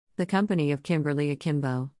The Company of Kimberly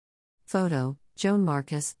Akimbo. Photo, Joan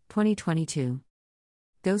Marcus, 2022.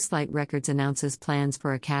 Ghostlight Records announces plans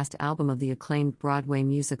for a cast album of the acclaimed Broadway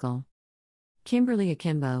musical. Kimberly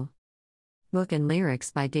Akimbo. Book and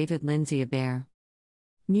lyrics by David Lindsay Abaire.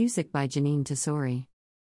 Music by Jeanine Tesori.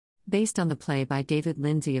 Based on the play by David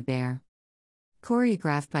Lindsay Abaire.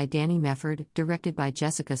 Choreographed by Danny Mefford, directed by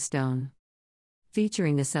Jessica Stone.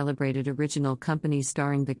 Featuring the celebrated original company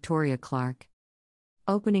starring Victoria Clark.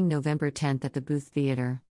 Opening November 10th at the Booth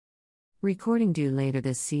Theatre. Recording due later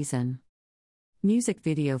this season. Music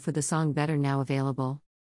video for the song Better now available.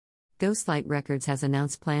 Ghostlight Records has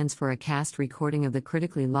announced plans for a cast recording of the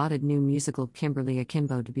critically lauded new musical Kimberly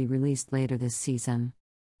Akimbo to be released later this season.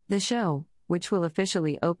 The show, which will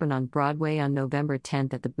officially open on Broadway on November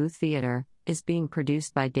 10th at the Booth Theatre, is being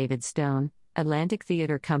produced by David Stone, Atlantic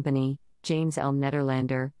Theatre Company, James L.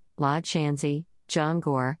 Nederlander, Lod Shanzi, John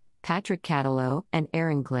Gore, Patrick Catalo, and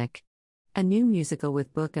Aaron Glick. A new musical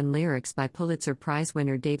with book and lyrics by Pulitzer Prize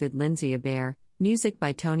winner David Lindsay Abaire, music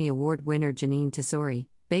by Tony Award winner Jeanine Tesori,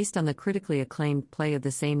 based on the critically acclaimed play of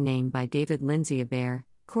the same name by David Lindsay Abaire,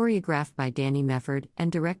 choreographed by Danny Mefford,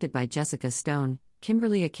 and directed by Jessica Stone.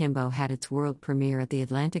 Kimberly Akimbo had its world premiere at the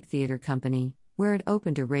Atlantic Theatre Company, where it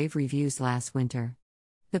opened to rave reviews last winter.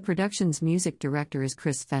 The production's music director is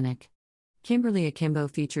Chris Fennick. Kimberly Akimbo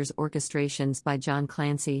features orchestrations by John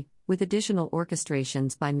Clancy, with additional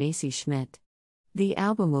orchestrations by Macy Schmidt. The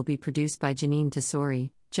album will be produced by Jeanine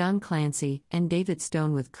Tesori, John Clancy, and David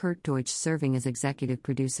Stone, with Kurt Deutsch serving as executive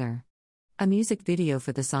producer. A music video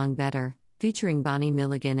for the song Better, featuring Bonnie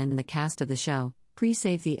Milligan and the cast of the show,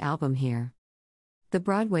 pre-save the album here. The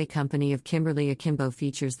Broadway Company of Kimberly Akimbo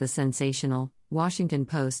features the sensational Washington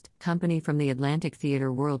Post company from the Atlantic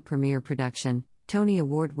Theatre world premiere production, Tony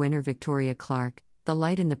Award winner Victoria Clark, The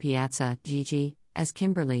Light in the Piazza, Gigi, as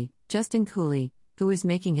Kimberly, Justin Cooley, who is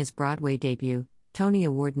making his Broadway debut, Tony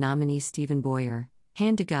Award nominee Stephen Boyer,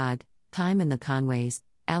 Hand to God, Time and the Conways,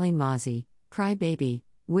 Ali Mozzie, Cry Baby,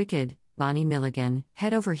 Wicked, Bonnie Milligan,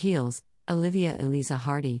 Head Over Heels, Olivia Eliza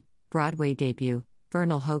Hardy, Broadway debut,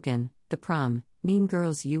 Vernal Hogan, The Prom, Mean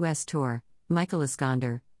Girls US Tour, Michael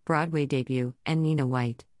Iskander, Broadway debut, and Nina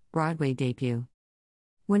White, Broadway debut.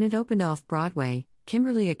 When it opened off-Broadway,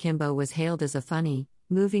 Kimberly Akimbo was hailed as a funny,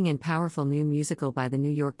 moving and powerful new musical by the New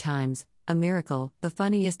York Times, a miracle, the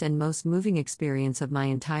funniest and most moving experience of my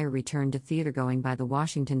entire return to theatergoing by the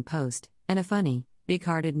Washington Post, and a funny,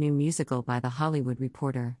 big-hearted new musical by The Hollywood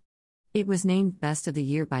Reporter. It was named Best of the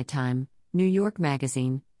Year by Time, New York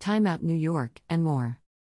Magazine, Time Out New York, and more.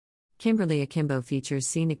 Kimberly Akimbo features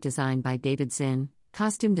scenic design by David Zinn,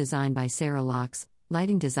 costume design by Sarah Locks,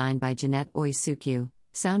 lighting design by Jeanette Oisukyu,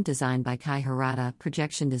 sound design by Kai Harada,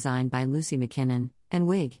 projection design by Lucy McKinnon, and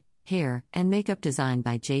wig, hair, and makeup design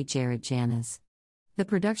by J. Jared Janis. The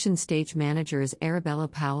production stage manager is Arabella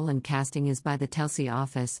Powell and casting is by the Telsey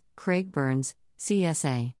office, Craig Burns,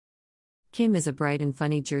 CSA. Kim is a bright and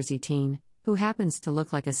funny Jersey teen, who happens to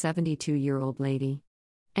look like a 72-year-old lady.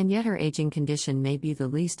 And yet her aging condition may be the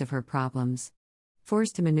least of her problems.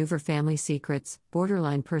 Forced to maneuver family secrets,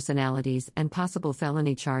 borderline personalities, and possible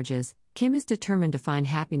felony charges, Kim is determined to find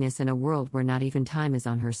happiness in a world where not even time is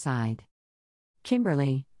on her side.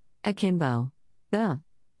 Kimberly Akimbo.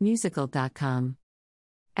 Musical.com.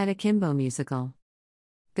 At Akimbo Musical.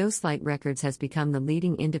 Ghostlight Records has become the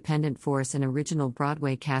leading independent force in original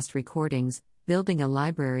Broadway cast recordings, building a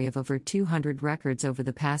library of over 200 records over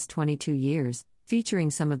the past 22 years, featuring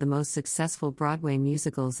some of the most successful Broadway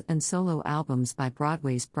musicals and solo albums by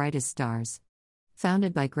Broadway's brightest stars.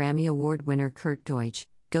 Founded by Grammy Award winner Kurt Deutsch,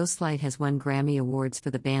 Ghostlight has won Grammy Awards for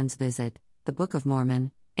The Band's Visit, The Book of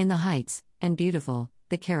Mormon, In the Heights, and Beautiful,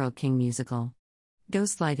 the Carole King musical.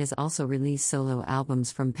 Ghostlight has also released solo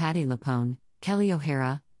albums from Patti LuPone, Kelly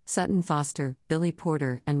O'Hara, Sutton Foster, Billy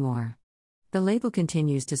Porter, and more. The label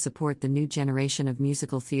continues to support the new generation of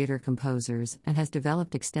musical theater composers and has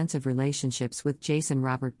developed extensive relationships with Jason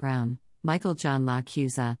Robert Brown, Michael John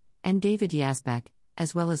LaChiusa, and David Yazbek,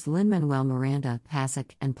 as well as Lin-Manuel Miranda,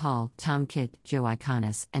 Pasek and Paul, Tom Kitt, Joe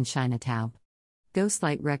Iconis, and Shina Taub.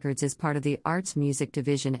 Ghostlight Records is part of the arts music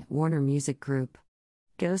division at Warner Music Group.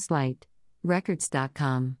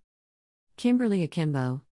 GhostlightRecords.com. Kimberly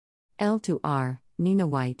Akimbo. L2R, Nina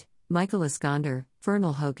White, Michael Iskander,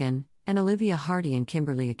 Vernal Hogan, and Olivia Hardy and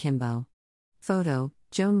Kimberly Akimbo. Photo,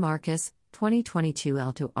 Joan Marcus, 2022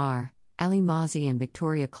 L2R, Ali Mozzie and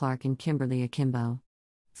Victoria Clark and Kimberly Akimbo.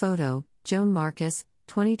 Photo, Joan Marcus,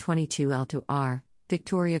 2022 L2R,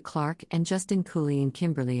 Victoria Clark and Justin Cooley and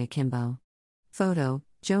Kimberly Akimbo. Photo,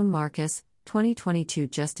 Joan Marcus, 2022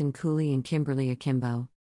 Justin Cooley and Kimberly Akimbo.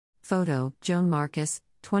 Photo, Joan Marcus,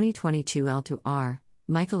 2022 L2R,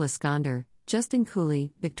 Michael Iskander, Justin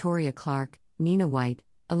Cooley, Victoria Clark, Nina White,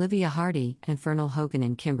 Olivia Hardy, and Fernal Hogan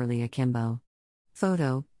and Kimberly Akimbo.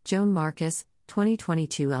 Photo, Joan Marcus,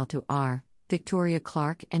 2022 L2R, Victoria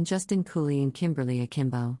Clark and Justin Cooley and Kimberly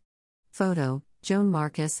Akimbo. Photo, Joan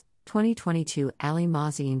Marcus, 2022 Ali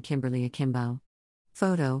Mozzie and Kimberly Akimbo.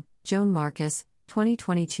 Photo, Joan Marcus,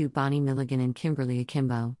 2022 Bonnie Milligan and Kimberly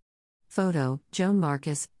Akimbo. Photo, Joan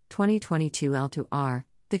Marcus, 2022 L2R,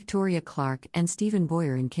 Victoria Clark and Stephen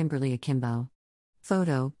Boyer and Kimberly Akimbo.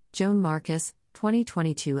 Photo, Joan Marcus,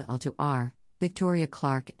 2022 L2R, Victoria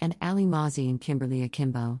Clark and Ali Mozzie and Kimberly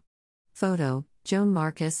Akimbo. Photo, Joan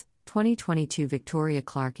Marcus, 2022 Victoria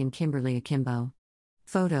Clark and Kimberly Akimbo.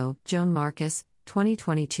 Photo, Joan Marcus,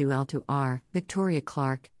 2022 L2R, Victoria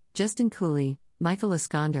Clark, Justin Cooley, Michael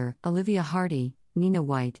Iskander, Olivia Hardy, Nina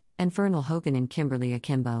White, and Fernal Hogan and Kimberly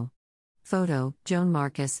Akimbo. Photo, Joan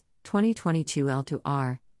Marcus, 2022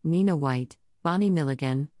 L2R, Nina White, Bonnie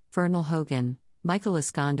Milligan, Fernal Hogan, Michael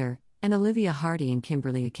Iskander, and Olivia Hardy and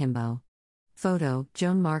Kimberly Akimbo. Photo,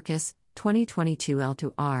 Joan Marcus, 2022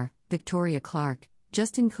 L2R, Victoria Clark,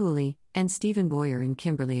 Justin Cooley, and Stephen Boyer and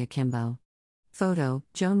Kimberly Akimbo. Photo,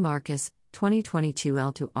 Joan Marcus, 2022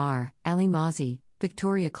 L2R, Ali Mozzie,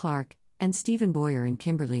 Victoria Clark, and Stephen Boyer and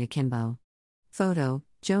Kimberly Akimbo. Photo,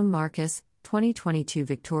 Joan Marcus, 2022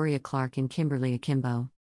 Victoria Clark and Kimberly Akimbo.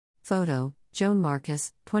 Photo, Joan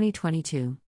Marcus, 2022.